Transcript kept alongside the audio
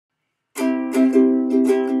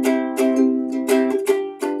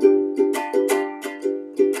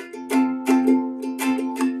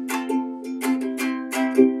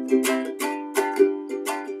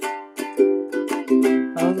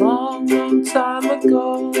time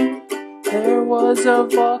ago, there was a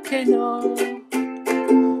volcano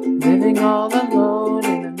living all alone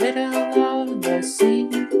in the middle of the sea.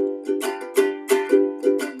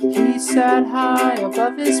 He sat high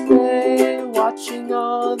above his bay, watching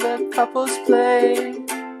all the couples play,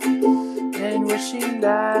 and wishing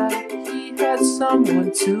that he had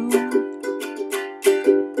someone too.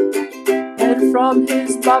 And from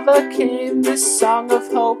his lava came this song of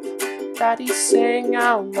hope that he sang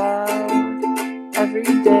out loud every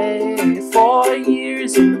day for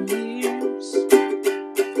years and years.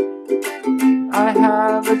 I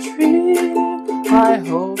have a dream I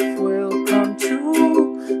hope will come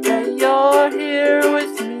true, that you're here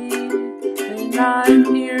with me and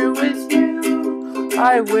I'm here with you.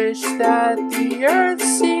 I wish that the earth,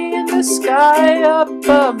 sea, and the sky up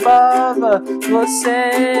above will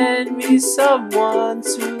send me someone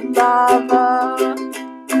to lava.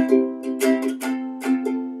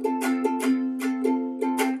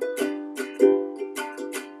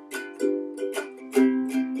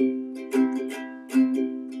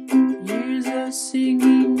 Years of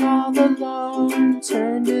singing all alone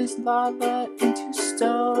turned his lava into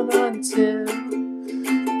stone until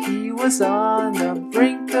he was on the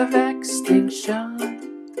brink of extinction.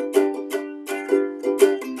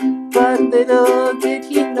 But little did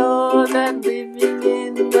he know that living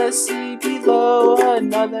in the sea below,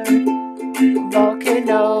 another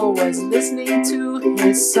volcano was listening to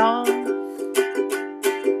his song.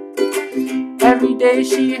 Every day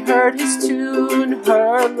she heard his tune,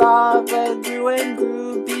 her lava grew and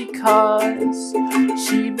grew because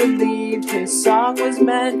she believed his song was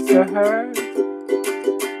meant for her.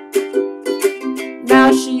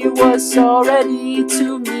 Now she was so ready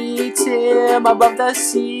to meet him above the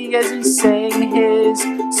sea as he sang his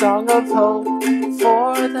song of hope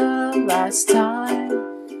for the last time.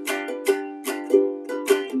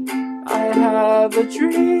 I have a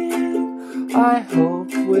dream I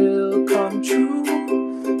hope will come true,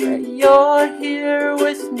 that you're here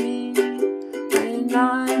with me and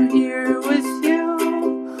I'm here with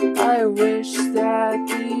you. I wish that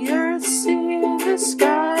the earth, sea, and the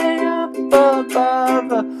sky up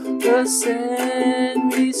above will send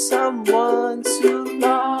me someone to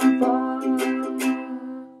lava.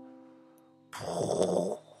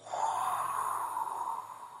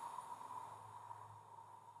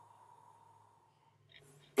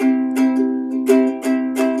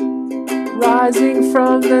 Rising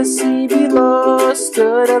from the sea below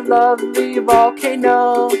stood a lovely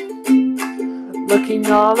volcano, looking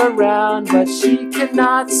all around, but she could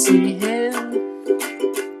not see him.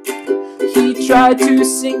 He tried to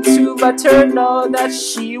sing to let her know that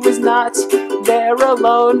she was not there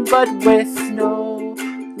alone, but with no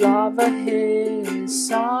lava his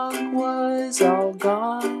song was all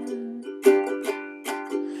gone.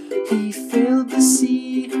 He filled the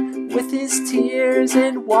sea with his tears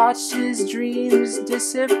and watched his dreams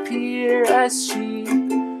disappear as she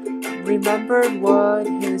remembered what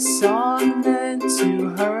his song meant to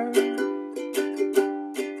her.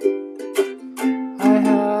 I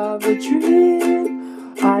have a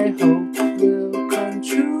dream I hope will come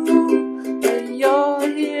true, that you're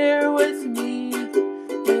here with me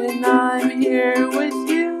and I'm here with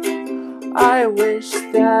you. I wish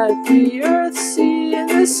that the earth, sea, and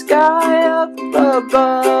the sky up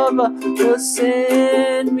above will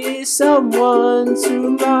send me someone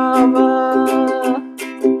to lava.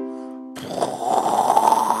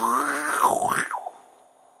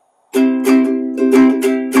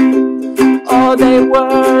 Oh, they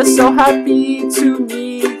were so happy to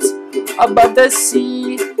meet above the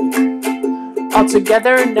sea. All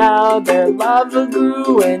together now their love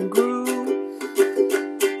grew and grew.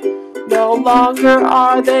 No longer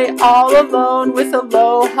are they all alone, with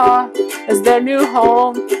aloha as their new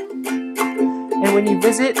home. And when you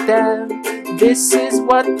visit them, this is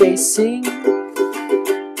what they sing.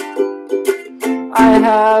 I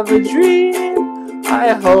have a dream I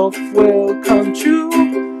hope will come true,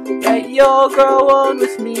 that you'll grow old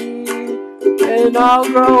with me and I'll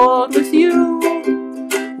grow old with you.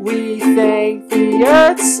 We thank the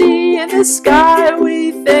earth, sea, and the sky.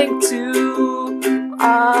 We thank too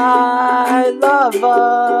I love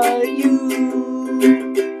us.